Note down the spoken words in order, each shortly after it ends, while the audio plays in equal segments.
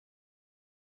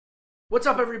What's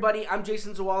up, everybody? I'm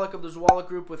Jason Zawalik of the Zawalik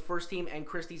Group with First Team and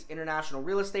Christie's International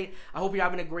Real Estate. I hope you're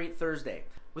having a great Thursday.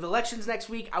 With elections next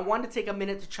week, I wanted to take a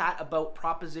minute to chat about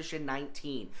Proposition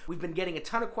 19. We've been getting a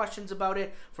ton of questions about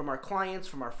it from our clients,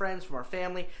 from our friends, from our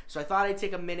family, so I thought I'd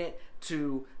take a minute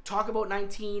to talk about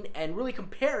 19 and really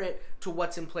compare it to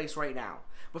what's in place right now.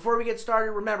 Before we get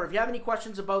started, remember, if you have any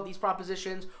questions about these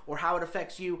propositions or how it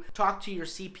affects you, talk to your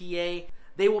CPA.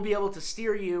 They will be able to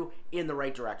steer you in the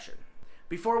right direction.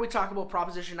 Before we talk about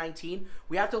Proposition 19,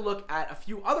 we have to look at a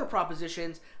few other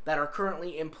propositions that are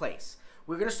currently in place.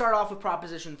 We're going to start off with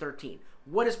Proposition 13.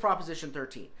 What is Proposition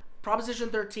 13? Proposition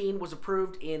 13 was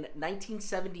approved in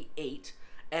 1978,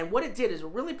 and what it did is it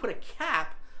really put a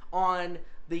cap on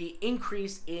the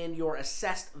increase in your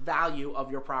assessed value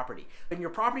of your property. When your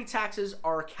property taxes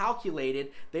are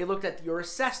calculated, they looked at your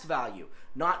assessed value,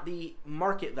 not the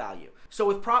market value. So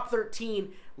with Prop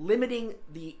 13 limiting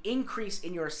the increase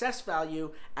in your assessed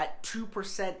value at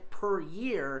 2% per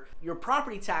year, your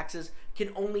property taxes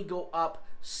can only go up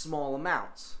small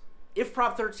amounts. If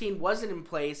Prop 13 wasn't in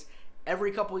place,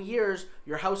 every couple of years,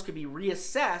 your house could be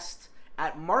reassessed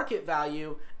at market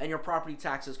value and your property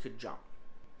taxes could jump.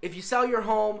 If you sell your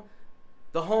home,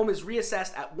 the home is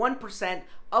reassessed at 1%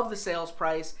 of the sales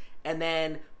price, and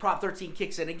then Prop 13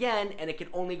 kicks in again, and it can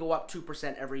only go up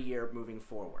 2% every year moving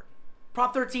forward.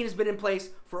 Prop 13 has been in place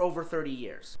for over 30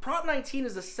 years. Prop 19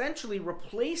 is essentially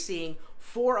replacing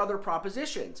four other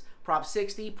propositions: Prop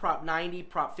 60, Prop 90,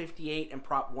 Prop 58, and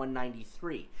Prop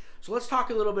 193. So let's talk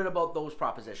a little bit about those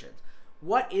propositions.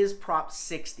 What is Prop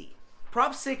 60?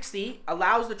 Prop 60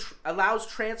 allows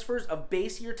transfers of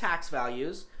base year tax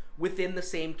values within the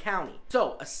same county.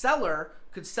 So a seller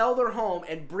could sell their home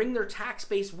and bring their tax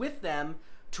base with them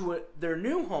to their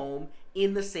new home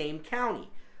in the same county.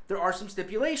 There are some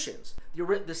stipulations.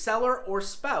 The seller or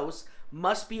spouse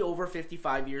must be over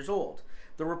 55 years old.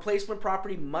 The replacement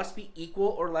property must be equal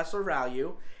or lesser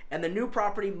value, and the new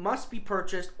property must be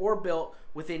purchased or built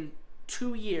within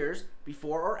 2 years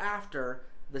before or after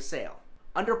the sale.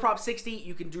 Under Prop 60,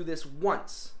 you can do this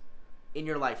once in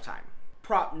your lifetime.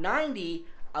 Prop 90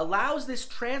 allows this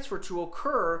transfer to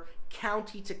occur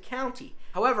county to county.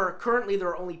 However, currently there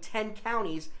are only 10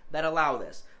 counties that allow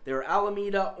this. There are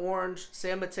Alameda, Orange,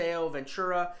 San Mateo,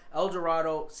 Ventura, El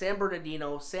Dorado, San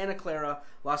Bernardino, Santa Clara,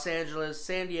 Los Angeles,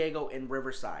 San Diego, and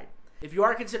Riverside. If you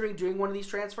are considering doing one of these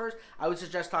transfers, I would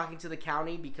suggest talking to the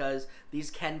county because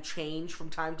these can change from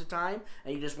time to time,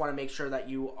 and you just want to make sure that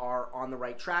you are on the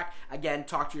right track. Again,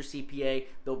 talk to your CPA.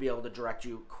 They'll be able to direct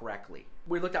you correctly.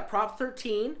 We looked at Prop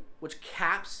 13, which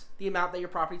caps the amount that your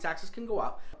property taxes can go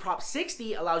up. Prop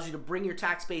 60 allows you to bring your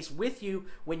tax base with you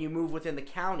when you move within the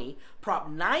county. Prop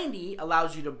 90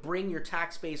 allows you to bring your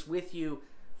tax base with you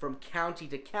from county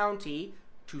to county,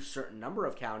 to a certain number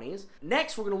of counties.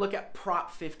 Next, we're going to look at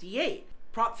Prop 58.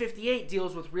 Prop 58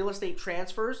 deals with real estate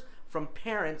transfers from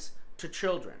parents to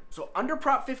children. So under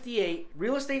Prop 58,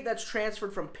 real estate that's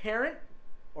transferred from parent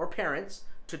or parents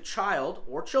to child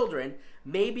or children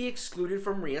may be excluded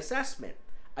from reassessment.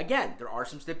 Again, there are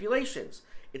some stipulations.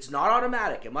 It's not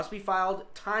automatic. It must be filed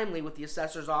timely with the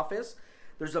assessor's office.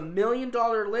 There's $1 million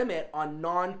limit on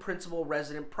non-principal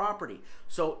resident property.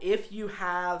 So if you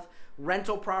have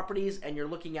rental properties and you're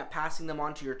looking at passing them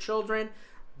on to your children,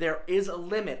 there is a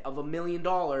limit of $1 million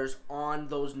on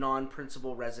those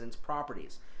non-principal residence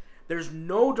properties. There's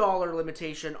no dollar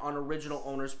limitation on original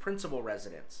owner's principal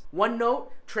residence. One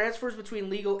note, transfers between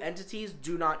legal entities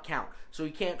do not count. So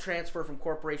you can't transfer from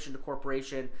corporation to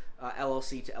corporation,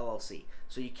 LLC to LLC.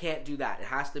 So you can't do that. It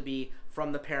has to be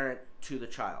from the parent to the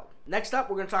child. Next up,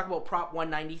 we're going to talk about Prop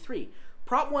 193.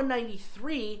 Prop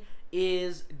 193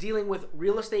 is dealing with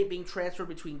real estate being transferred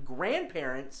between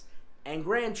grandparents and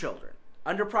grandchildren.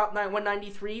 Under Prop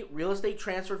 193, real estate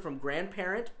transferred from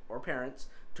grandparent or parents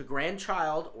to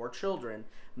grandchild or children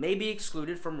may be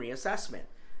excluded from reassessment.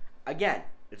 Again,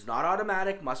 it's not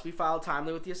automatic, must be filed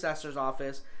timely with the assessor's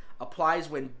office, applies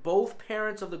when both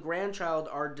parents of the grandchild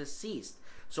are deceased.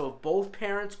 So if both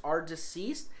parents are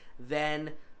deceased,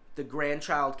 then the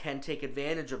grandchild can take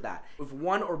advantage of that. If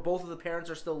one or both of the parents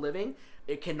are still living,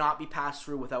 it cannot be passed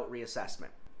through without reassessment.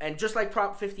 And just like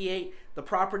Prop 58, the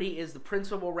property is the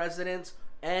principal residence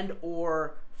and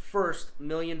or first $1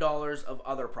 million of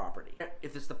other property.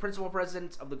 If it's the principal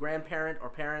residence of the grandparent or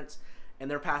parents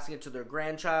and they're passing it to their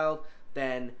grandchild,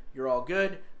 then you're all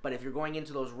good. But if you're going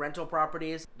into those rental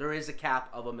properties, there is a cap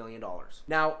of $1 million.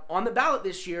 Now, on the ballot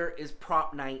this year is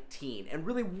Prop 19. And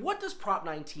really, what does Prop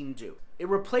 19 do? It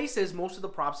replaces most of the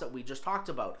props that we just talked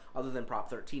about, other than Prop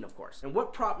 13, of course. And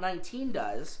what Prop 19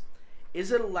 does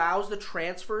is it allows the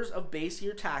transfers of base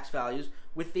year tax values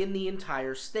within the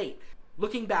entire state.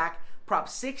 Looking back, Prop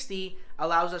 60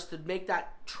 allows us to make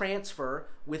that transfer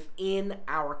within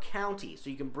our county. So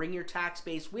you can bring your tax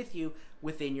base with you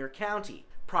within your county.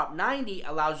 Prop 90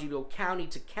 allows you to go county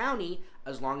to county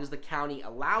as long as the county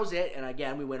allows it. And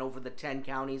again, we went over the 10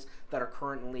 counties that are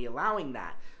currently allowing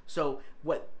that. So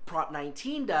what Prop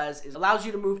 19 does is allows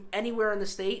you to move anywhere in the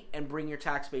state and bring your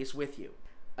tax base with you.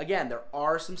 Again, there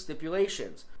are some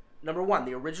stipulations. Number one,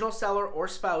 the original seller or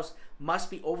spouse must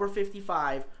be over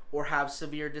 55 or have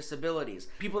severe disabilities.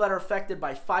 People that are affected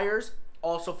by fires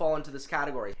also fall into this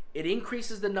category. It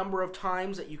increases the number of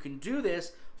times that you can do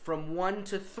this from 1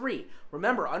 to 3.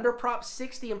 Remember, under Prop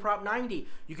 60 and Prop 90,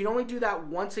 you can only do that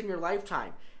once in your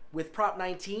lifetime. With Prop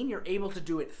 19, you're able to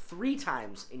do it 3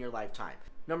 times in your lifetime.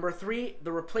 Number 3,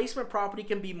 the replacement property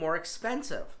can be more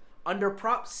expensive. Under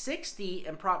Prop 60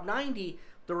 and Prop 90,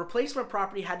 the replacement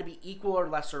property had to be equal or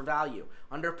lesser value.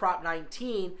 Under Prop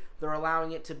 19, they're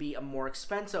allowing it to be a more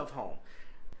expensive home.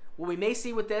 What we may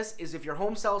see with this is if your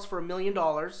home sells for $1 million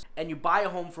and you buy a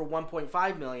home for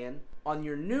 $1.5 million, on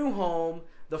your new home,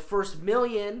 the first $1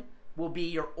 million will be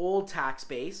your old tax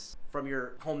base from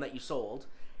your home that you sold,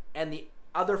 and the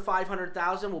other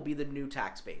 $500,000 will be the new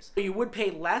tax base. So you would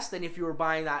pay less than if you were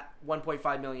buying that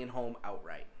 $1.5 million home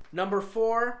outright. Number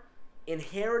 4,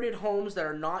 inherited homes that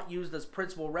are not used as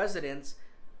principal residence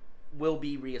will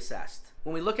be reassessed.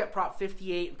 When we look at Prop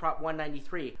 58 and Prop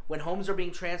 193, when homes are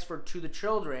being transferred to the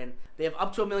children, they have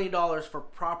up to $1 million for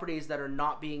properties that are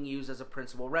not being used as a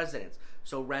principal residence.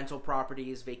 So rental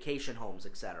properties, vacation homes,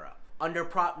 etc. Under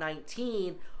Prop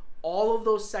 19, all of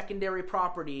those secondary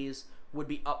properties would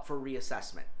be up for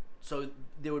reassessment. So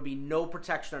there would be no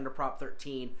protection under Prop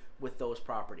 13 with those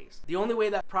properties. The only way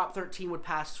that Prop 13 would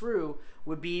pass through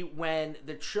would be when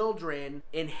the children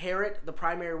inherit the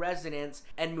primary residence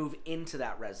and move into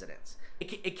that residence.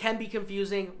 It can be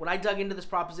confusing. When I dug into this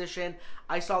proposition,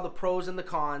 I saw the pros and the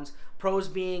cons. Pros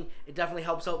being it definitely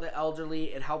helps out the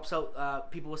elderly, it helps out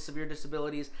people with severe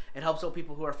disabilities, it helps out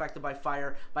people who are affected by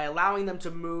fire by allowing them to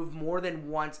move more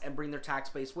than once and bring their tax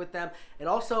base with them. And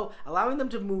also allowing them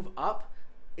to move up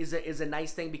is a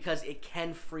nice thing because it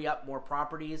can free up more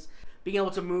properties. Being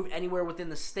able to move anywhere within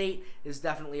the state is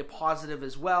definitely a positive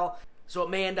as well. So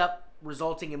it may end up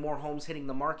resulting in more homes hitting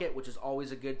the market, which is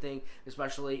always a good thing,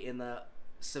 especially in the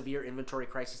severe inventory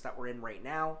crisis that we're in right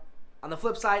now. On the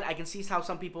flip side, I can see how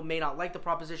some people may not like the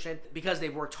proposition because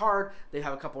they've worked hard, they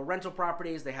have a couple of rental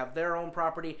properties, they have their own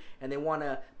property, and they want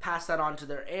to pass that on to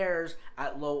their heirs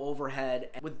at low overhead.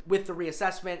 With the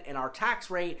reassessment and our tax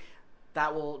rate,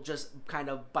 that will just kind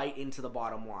of bite into the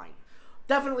bottom line.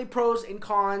 Definitely pros and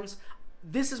cons.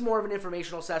 This is more of an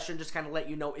informational session, just kind of let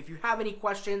you know. If you have any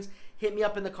questions, hit me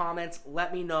up in the comments,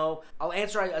 let me know. I'll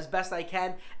answer as best I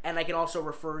can, and I can also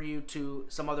refer you to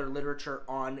some other literature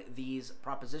on these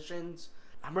propositions.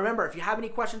 Remember, if you have any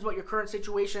questions about your current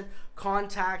situation,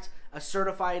 contact a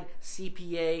certified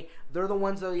CPA. They're the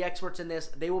ones that are the experts in this.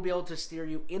 They will be able to steer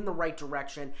you in the right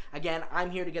direction. Again,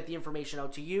 I'm here to get the information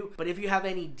out to you. But if you have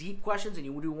any deep questions and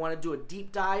you do want to do a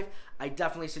deep dive, I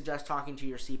definitely suggest talking to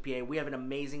your CPA. We have an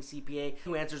amazing CPA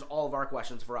who answers all of our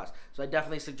questions for us. So I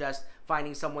definitely suggest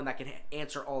finding someone that can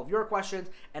answer all of your questions.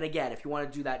 And again, if you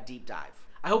want to do that deep dive.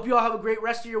 I hope you all have a great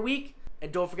rest of your week.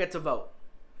 And don't forget to vote.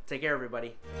 Take care,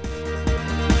 everybody.